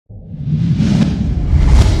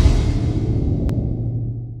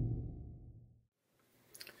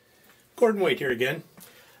Gordon Waite here again.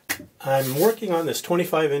 I'm working on this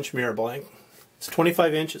 25-inch mirror blank. It's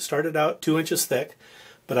 25 inch. It started out 2 inches thick,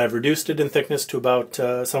 but I've reduced it in thickness to about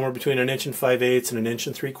somewhere between 1 5/8 and 1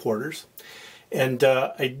 3/4. And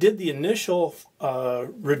I did the initial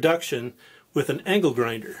reduction with an angle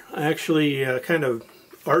grinder. I actually kind of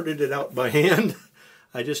arted it out by hand.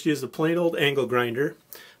 I just used a plain old angle grinder.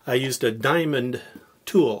 I used a diamond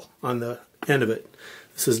tool on the end of it.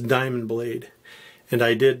 This is diamond blade. And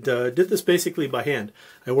I did this basically by hand.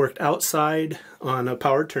 I worked outside on a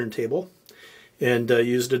powered turntable and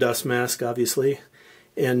used a dust mask, obviously,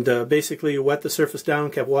 and basically wet the surface down,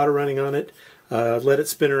 kept water running on it, let it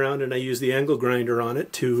spin around, and I used the angle grinder on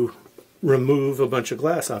it to remove a bunch of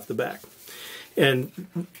glass off the back. And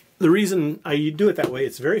the reason I do it that way,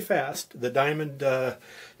 it's very fast. The diamond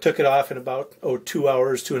took it off in about 2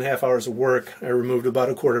 hours, 2.5 hours of work. I removed about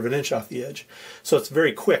 1/4 of an inch off the edge. So it's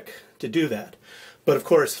very quick to do that. But of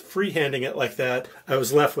course, freehanding it like that, I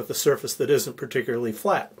was left with a surface that isn't particularly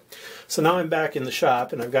flat. So now I'm back in the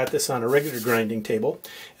shop, and I've got this on a regular grinding table,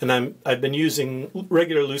 and I've been using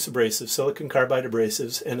regular loose abrasives, silicon carbide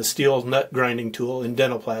abrasives, and a steel nut grinding tool in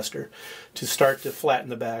dental plaster to start to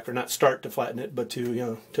flatten the back, or not start to flatten it, but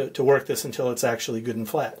to work this until it's actually good and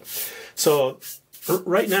flat. So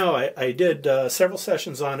right now I did several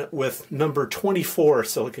sessions on it with number 24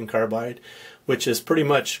 silicon carbide, which is pretty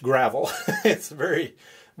much gravel. It's very,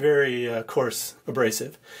 very coarse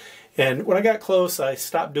abrasive. And when I got close, I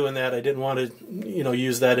stopped doing that. I didn't want to,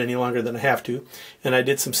 use that any longer than I have to. And I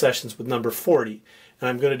did some sessions with number 40. And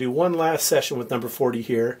I'm going to do one last session with number 40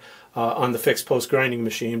 here on the fixed post grinding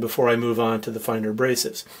machine before I move on to the finer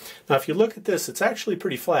abrasives. Now, if you look at this, it's actually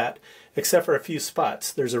pretty flat, except for a few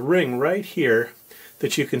spots. There's a ring right here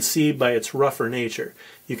that you can see by its rougher nature.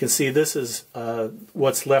 You can see this is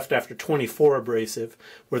what's left after 24 abrasive,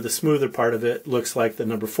 where the smoother part of it looks like the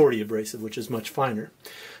number 40 abrasive, which is much finer.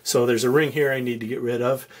 So there's a ring here I need to get rid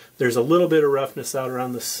of. There's a little bit of roughness out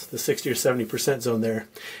around the 60 or 70% zone there.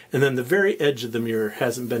 And then the very edge of the mirror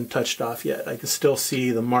hasn't been touched off yet. I can still see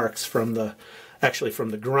the marks from the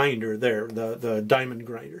grinder there, the diamond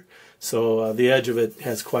grinder. So the edge of it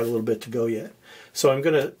has quite a little bit to go yet. So I'm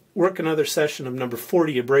going to work another session of number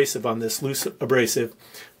 40 abrasive on this loose abrasive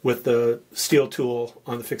with the steel tool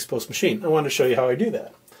on the fixed post machine. I want to show you how I do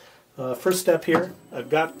that. First step here, I've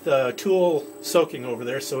got the tool soaking over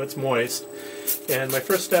there so it's moist. And my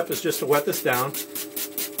first step is just to wet this down.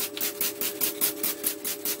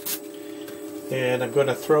 And I'm going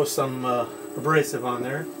to throw some abrasive on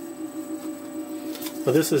there.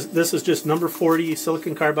 So this is just number 40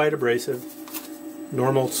 silicon carbide abrasive.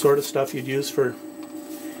 Normal sort of stuff you'd use for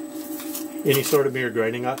any sort of mirror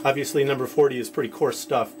grinding. Obviously number 40 is pretty coarse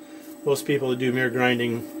stuff. Most people who do mirror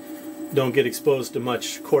grinding don't get exposed to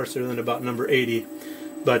much coarser than about number 80.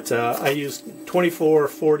 But I use 24,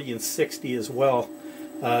 40, and 60 as well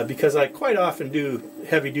because I quite often do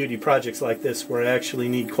heavy-duty projects like this where I actually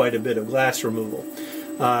need quite a bit of glass removal.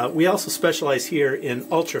 We also specialize here in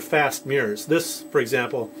ultra-fast mirrors. This, for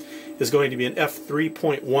example, is going to be an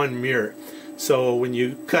f3.1 mirror. So when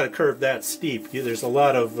you cut a curve that steep, there's a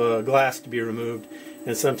lot of glass to be removed,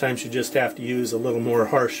 and sometimes you just have to use a little more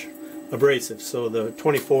harsh abrasive. So the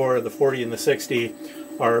 24, the 40, and the 60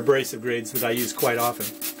 are abrasive grades that I use quite often.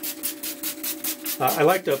 I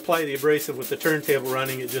like to apply the abrasive with the turntable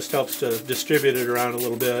running. It just helps to distribute it around a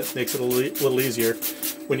little bit, makes it a little easier.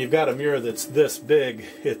 When you've got a mirror that's this big,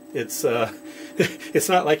 it's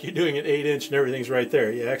not like you're doing an 8-inch and everything's right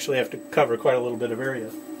there. You actually have to cover quite a little bit of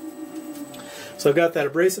area. So I've got that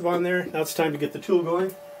abrasive on there. Now it's time to get the tool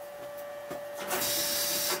going.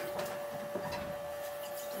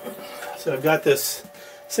 So I've got this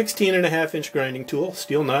 16.5-inch grinding tool,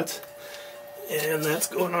 steel nuts, and that's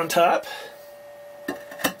going on top.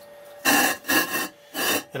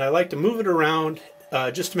 And I like to move it around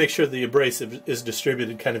just to make sure the abrasive is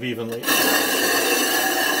distributed kind of evenly.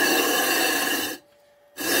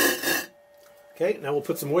 Okay, now we'll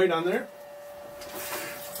put some weight on there.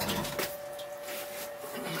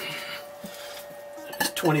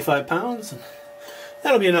 It's 25 pounds.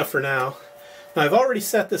 That'll be enough for now. Now I've already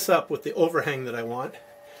set this up with the overhang that I want.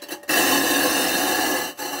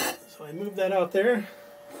 So I move that out there.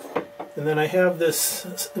 And then I have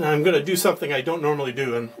this, and I'm going to do something I don't normally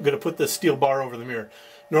do. I'm going to put this steel bar over the mirror.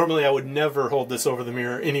 Normally I would never hold this over the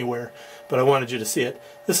mirror anywhere, but I wanted you to see it.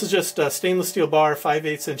 This is just a stainless steel bar,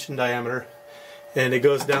 5/8 inch in diameter, and it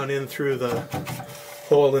goes down in through the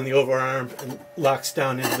hole in the overarm and locks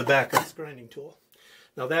down into the back of this grinding tool.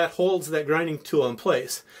 Now that holds that grinding tool in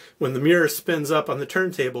place. When the mirror spins up on the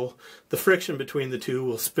turntable, the friction between the two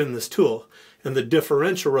will spin this tool, and the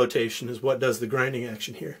differential rotation is what does the grinding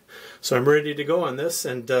action here. So I'm ready to go on this,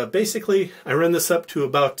 and basically I run this up to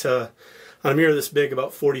about, on a mirror this big,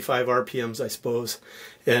 about 45 RPMs I suppose,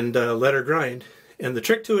 and let her grind. And the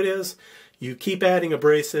trick to it is you keep adding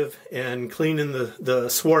abrasive and cleaning the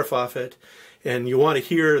swarf off it, and you want to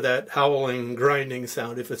hear that howling grinding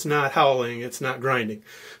sound. If it's not howling, it's not grinding.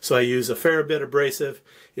 So I use a fair bit of abrasive.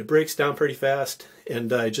 It breaks down pretty fast,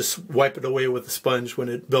 and I just wipe it away with a sponge when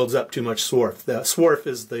it builds up too much swarf. The swarf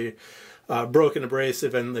is the broken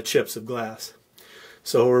abrasive and the chips of glass.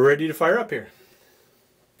 So we're ready to fire up here.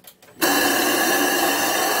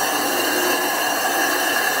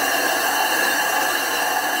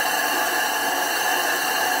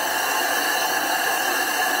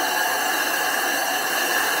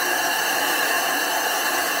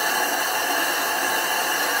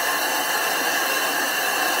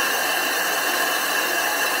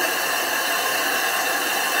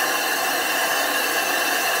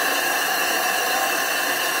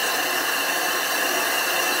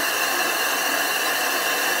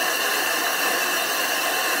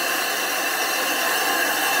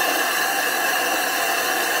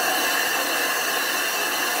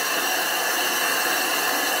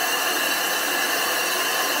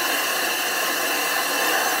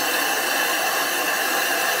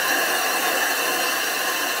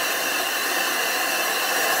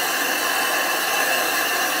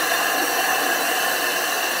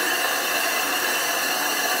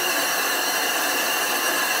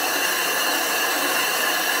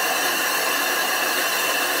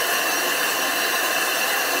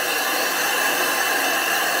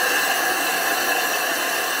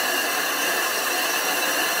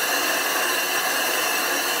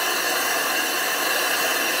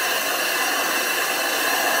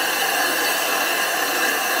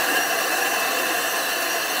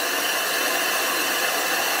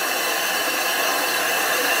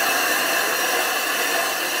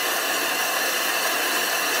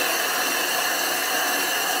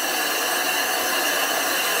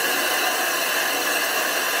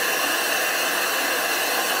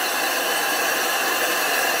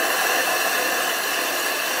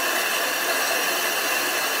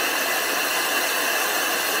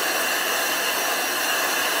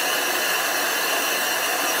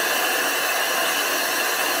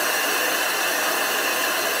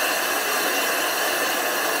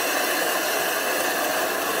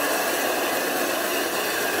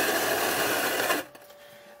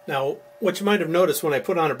 Now, what you might have noticed when I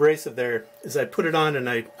put on abrasive there is I put it on, and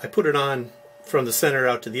I put it on from the center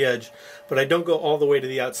out to the edge, but I don't go all the way to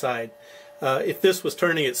the outside. If this was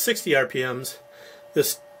turning at 60 RPMs,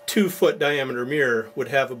 this 2-foot diameter mirror would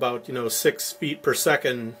have about 6 feet per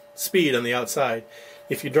second speed on the outside.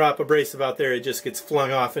 If you drop abrasive out there, it just gets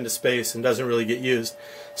flung off into space and doesn't really get used.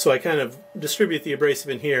 So I kind of distribute the abrasive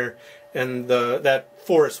in here, and that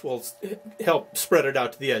force will help spread it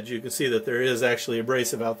out to the edge. You can see that there is actually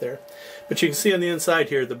abrasive out there. But you can see on the inside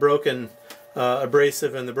here the broken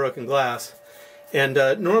abrasive and the broken glass. And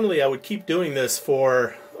normally I would keep doing this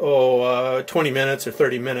for 20 minutes or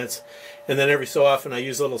 30 minutes, and then every so often I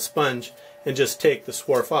use a little sponge and just take the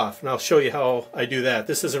swarf off. And I'll show you how I do that.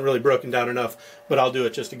 This isn't really broken down enough, but I'll do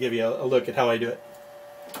it just to give you a look at how I do it.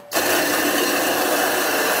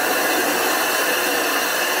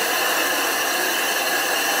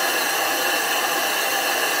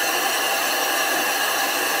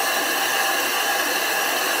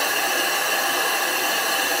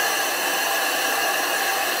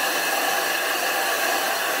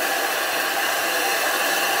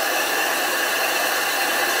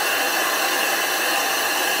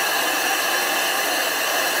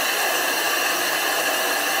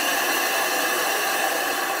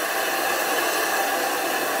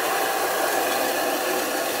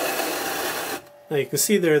 Now you can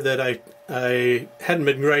see there that I hadn't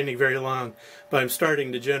been grinding very long, but I'm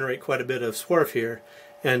starting to generate quite a bit of swarf here.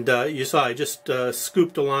 And you saw I just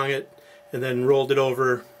scooped along it and then rolled it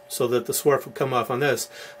over so that the swarf would come off on this.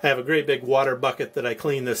 I have a great big water bucket that I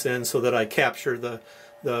clean this in so that I capture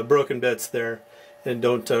the broken bits there and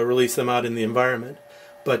don't release them out in the environment.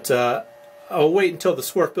 But I'll wait until the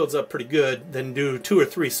swarf builds up pretty good, then do 2 or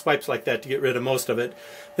 3 swipes like that to get rid of most of it.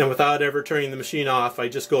 Then without ever turning the machine off, I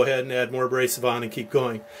just go ahead and add more abrasive on and keep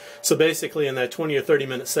going. So basically in that 20 or 30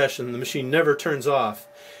 minute session, the machine never turns off,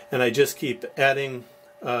 and I just keep adding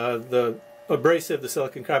the abrasive, the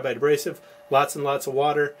silicon carbide abrasive, lots and lots of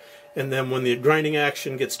water, and then when the grinding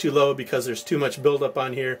action gets too low because there's too much buildup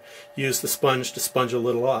on here, use the sponge to sponge a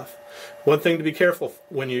little off. One thing to be careful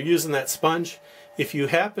when you're using that sponge if you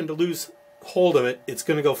happen to lose hold of it, it's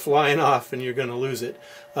going to go flying off and you're going to lose it.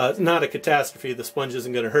 It's not a catastrophe. The sponge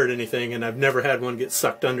isn't going to hurt anything, and I've never had one get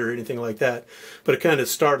sucked under or anything like that. But it kind of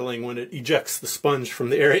startling when it ejects the sponge from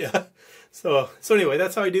the area. So anyway,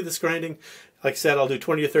 that's how I do this grinding. Like I said, I'll do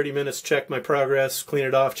 20 or 30 minutes, check my progress, clean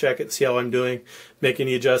it off, check it, see how I'm doing, make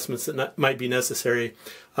any adjustments that might be necessary.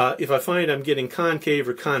 If I find I'm getting concave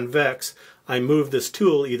or convex, I move this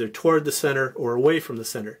tool either toward the center or away from the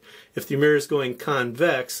center. If the mirror is going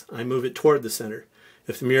convex, I move it toward the center.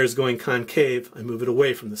 If the mirror is going concave, I move it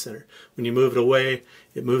away from the center. When you move it away,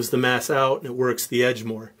 it moves the mass out and it works the edge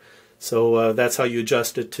more. So that's how you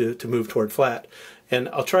adjust it to move toward flat. And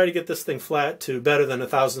I'll try to get this thing flat to better than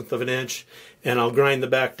 1/1000th of an inch, and I'll grind the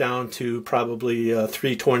back down to probably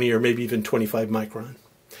 320 or maybe even 25 micron.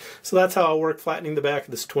 So that's how I'll work flattening the back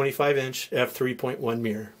of this 25-inch f3.1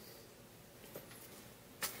 mirror.